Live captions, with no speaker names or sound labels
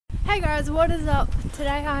Hey guys, what is up?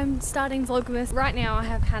 Today I'm starting Vlogmas. Right now I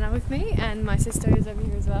have Hannah with me and my sister is over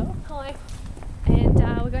here as well. Hi. And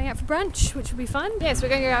we're going out for brunch, which will be fun. Yes, we're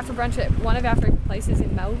going to go out for brunch at one of our favourite places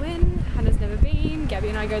in Melbourne. Hannah's never been. Gabby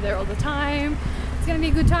and I go there all the time. It's going to be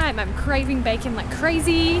a good time. I'm craving bacon like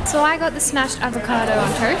crazy. So I got the smashed avocado on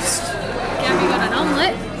toast. Gabby got an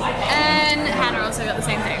omelette. And Hannah also got the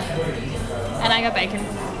same thing. And I got bacon.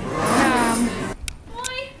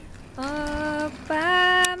 All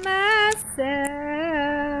by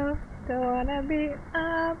myself. Don't wanna be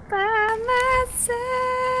all by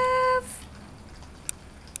myself.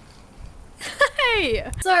 Hey!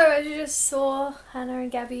 So as you just saw, Hannah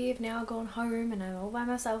and Gabby have now gone home and I'm all by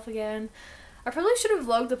myself again. I probably should have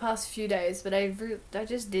vlogged the past few days, but I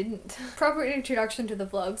just didn't. Proper introduction to the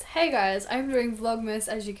vlogs. Hey guys, I'm doing Vlogmas,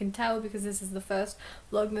 as you can tell, because this is the first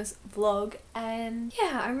Vlogmas vlog, and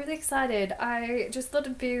yeah, I'm really excited. I just thought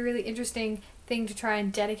it'd be a really interesting thing to try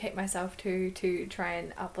and dedicate myself to try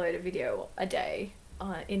and upload a video a day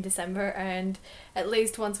in December and at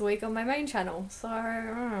least once a week on my main channel. So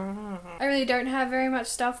I really don't have very much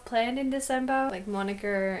stuff planned in December. Like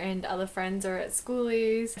Monica and other friends are at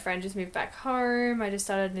schoolies. My friend just moved back home. I just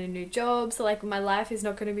started a new job, so like my life is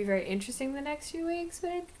not going to be very interesting the next few weeks, but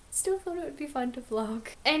I still thought it would be fun to vlog.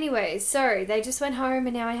 Anyway, so they just went home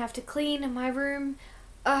and now I have to clean my room.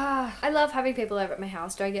 I love having people over at my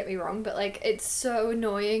house, don't get me wrong, but like it's so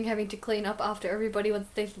annoying having to clean up after everybody once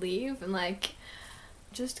they leave, and like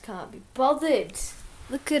just can't be bothered.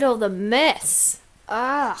 Look at all the mess.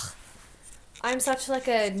 I'm such like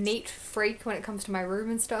a neat freak when it comes to my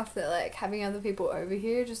room and stuff that like having other people over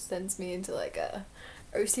here just sends me into like a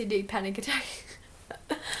OCD panic attack.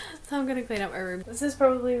 So I'm gonna clean up my room. This is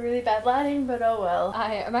probably really bad lighting, but oh well.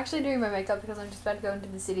 I'm actually doing my makeup because I'm just about to go into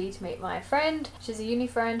the city to meet my friend. She's a uni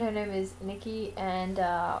friend, her name is Nikki, and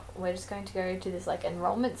we're just going to go to this like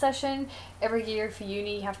enrollment session. Every year for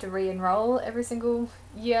uni you have to re-enroll every single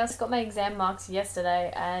year. I got my exam marks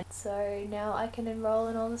yesterday, and so now I can enroll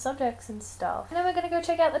in all the subjects and stuff. And then we're gonna go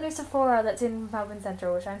check out the new Sephora that's in Melbourne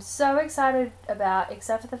Central, which I'm so excited about,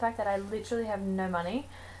 except for the fact that I literally have no money.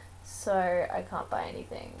 So I can't buy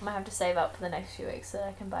anything. I might have to save up for the next few weeks so that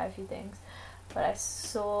I can buy a few things. But I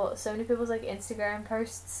saw so many people's like Instagram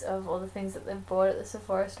posts of all the things that they've bought at the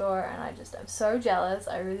Sephora store, and I'm so jealous.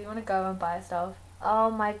 I really want to go and buy stuff.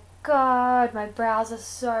 Oh my god, my brows are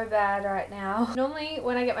so bad right now. Normally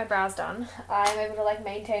when I get my brows done, I'm able to like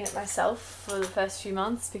maintain it myself for the first few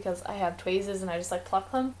months because I have tweezers and I just like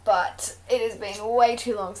pluck them. But it has been way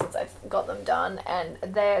too long since I've got them done, and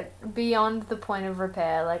they're beyond the point of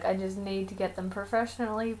repair. Like I just need to get them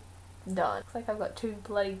professionally done. Looks like I've got two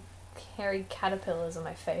bloody hairy caterpillars on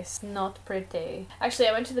my face. Not pretty. Actually,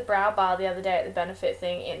 I went to the brow bar the other day at the benefit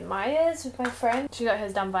thing in Myers with my friend. She got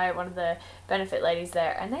hers done by one of the benefit ladies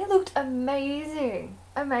there, and they looked amazing.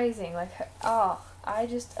 Amazing. Like, I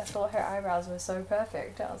thought her eyebrows were so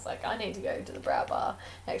perfect. I was like, I need to go to the brow bar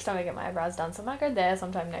next time I get my eyebrows done. So I might go there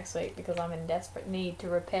sometime next week because I'm in desperate need to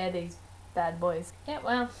repair these bad boys. Yeah,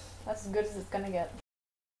 well, that's as good as it's gonna get.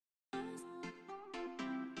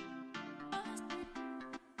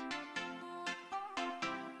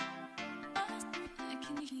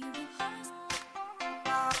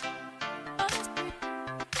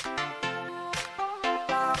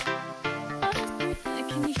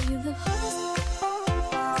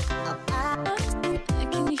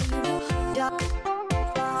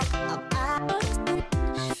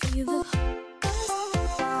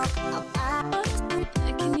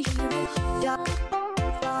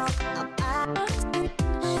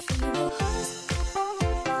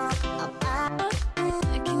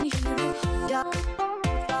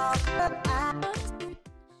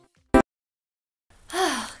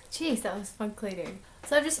 Jeez, that was fun cleaning.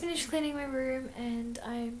 So I've just finished cleaning my room and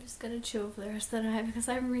I'm just gonna chill for the rest of the night because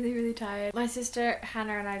I'm really tired. My sister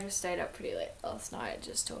Hannah and I just stayed up pretty late last night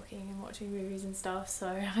just talking and watching movies and stuff,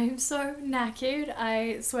 so I'm so knackered.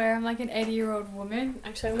 I swear I'm like an 80-year-old woman.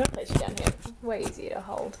 Actually, I'm gonna place you down here. Way easier to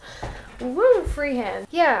hold. Woo, freehand.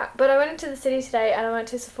 Yeah, but I went into the city today and I went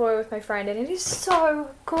to Sephora with my friend, and it is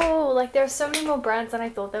so cool. Like there are so many more brands than I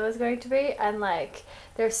thought there was going to be, and like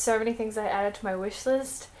there are so many things I added to my wish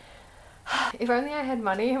list. If only I had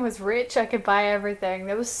money and was rich, I could buy everything.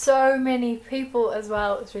 There were so many people as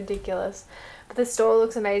well, it was ridiculous. But the store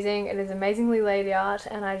looks amazing, it is amazingly laid out,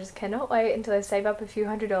 and I just cannot wait until I save up a few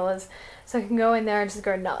 $100s so I can go in there and just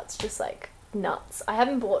go nuts, just like nuts. I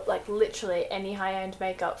haven't bought like literally any high-end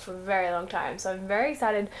makeup for a very long time, so I'm very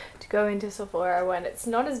excited to go into Sephora when it's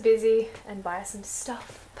not as busy and buy some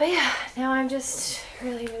stuff. But yeah, now I'm just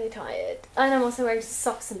really tired. And I'm also wearing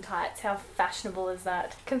socks and tights. How fashionable is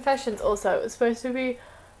that? Confessions also, it was supposed to be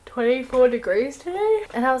 24 degrees today,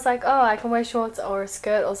 and I was like, oh, I can wear shorts or a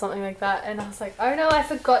skirt or something like that, and I was like, oh no, I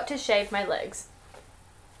forgot to shave my legs,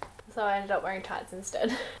 so I ended up wearing tights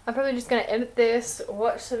instead. I'm probably just gonna edit this,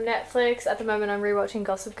 watch some Netflix. At the moment I'm rewatching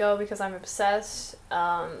Gossip Girl because I'm obsessed.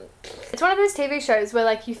 It's one of those TV shows where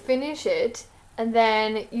like you finish it and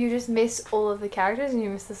then you just miss all of the characters and you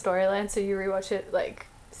miss the storyline, so you rewatch it like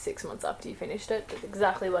 6 months after you finished it. That's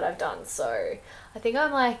exactly what I've done. So I think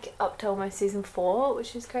I'm like up to almost season 4,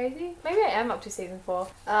 which is crazy. Maybe I am up to season 4.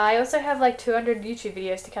 I also have like 200 YouTube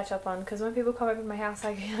videos to catch up on because when people come over to my house,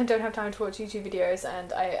 I don't have time to watch YouTube videos,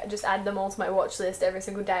 and I just add them all to my watch list every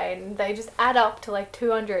single day, and they just add up to like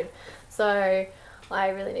 200. So I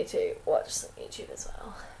really need to watch some YouTube as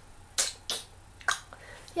well.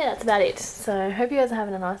 Yeah, that's about it. So I hope you guys are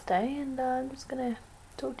having a nice day, and I'm just gonna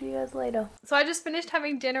talk to you guys later. So I just finished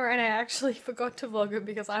having dinner and I actually forgot to vlog it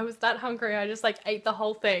because I was that hungry. I just like ate the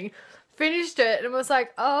whole thing, finished it, and was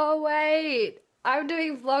like, oh wait, I'm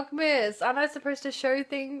doing Vlogmas. Aren't I supposed to show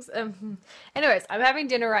things? Anyways, I'm having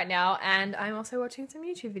dinner right now and I'm also watching some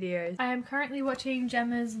YouTube videos. I am currently watching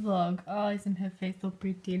Gemma's vlog. Oh, isn't her face so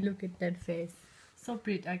pretty? Look at that face. So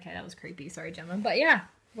pretty. Okay, that was creepy. Sorry, Gemma. But yeah,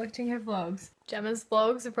 watching her vlogs. Gemma's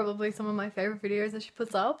vlogs are probably some of my favorite videos that she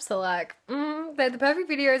puts up. So like, they're the perfect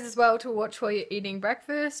videos as well to watch while you're eating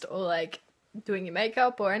breakfast or like doing your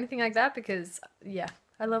makeup or anything like that, because yeah,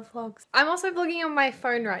 I love vlogs. I'm also vlogging on my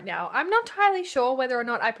phone right now. I'm not entirely sure whether or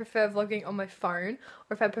not I prefer vlogging on my phone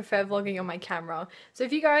or if I prefer vlogging on my camera. So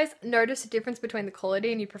if you guys notice a difference between the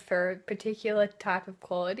quality and you prefer a particular type of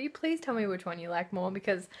quality, please tell me which one you like more,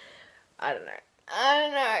 because I don't know.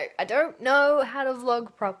 I don't know how to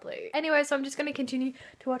vlog properly. Anyway, so I'm just going to continue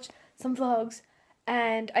to watch some vlogs,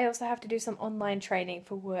 and I also have to do some online training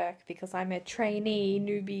for work because I'm a trainee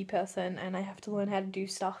newbie person and I have to learn how to do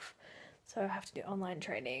stuff. So I have to do online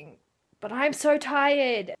training. But I'm so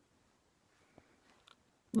tired!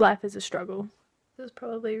 Life is a struggle. This is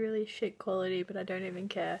probably really shit quality, but I don't even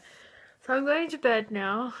care. So I'm going to bed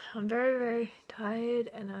now. I'm very, very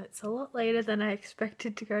tired, and it's a lot later than I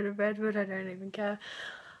expected to go to bed, but I don't even care.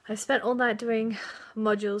 I spent all night doing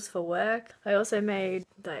modules for work. I also made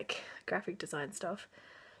like graphic design stuff.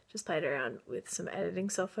 Just played around with some editing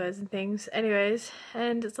softwares and things. Anyways,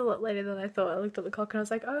 and it's a lot later than I thought. I looked at the clock and I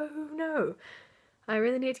was like, oh no, I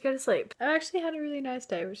really need to go to sleep. I actually had a really nice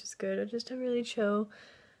day, which is good. I just a really chill,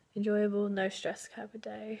 enjoyable, no stress type of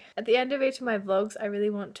day. At the end of each of my vlogs, I really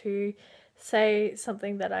want to say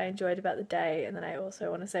something that I enjoyed about the day, and then I also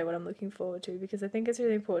want to say what I'm looking forward to, because I think it's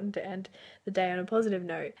really important to end the day on a positive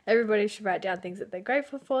note. Everybody should write down things that they're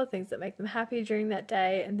grateful for, things that make them happy during that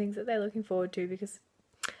day, and things that they're looking forward to, because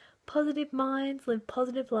positive minds live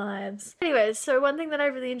positive lives. Anyways, so one thing that I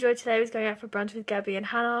really enjoyed today was going out for brunch with Gabby and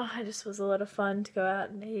Hannah. It just was a lot of fun to go out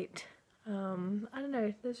and eat. I don't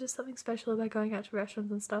know, there's just something special about going out to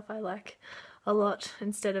restaurants and stuff I like a lot,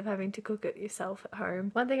 instead of having to cook it yourself at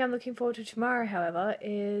home. One thing I'm looking forward to tomorrow, however,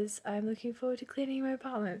 is I'm looking forward to cleaning my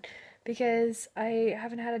apartment, because I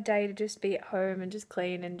haven't had a day to just be at home and just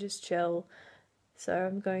clean and just chill. So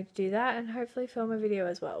I'm going to do that and hopefully film a video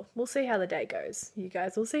as well. We'll see how the day goes. You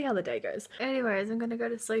guys will see how the day goes. Anyways, I'm gonna go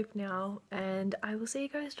to sleep now and I will see you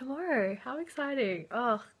guys tomorrow. How exciting.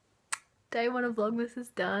 Oh, day 1 of Vlogmas is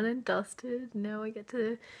done and dusted. Now we get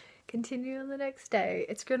to continue on the next day.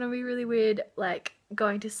 It's gonna be really weird, like,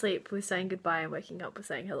 going to sleep with saying goodbye and waking up with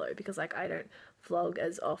saying hello, because like I don't vlog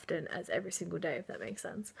as often as every single day, if that makes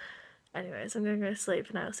sense. Anyways, I'm gonna go to sleep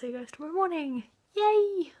and I'll see you guys tomorrow morning.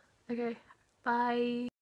 Yay! Okay, bye.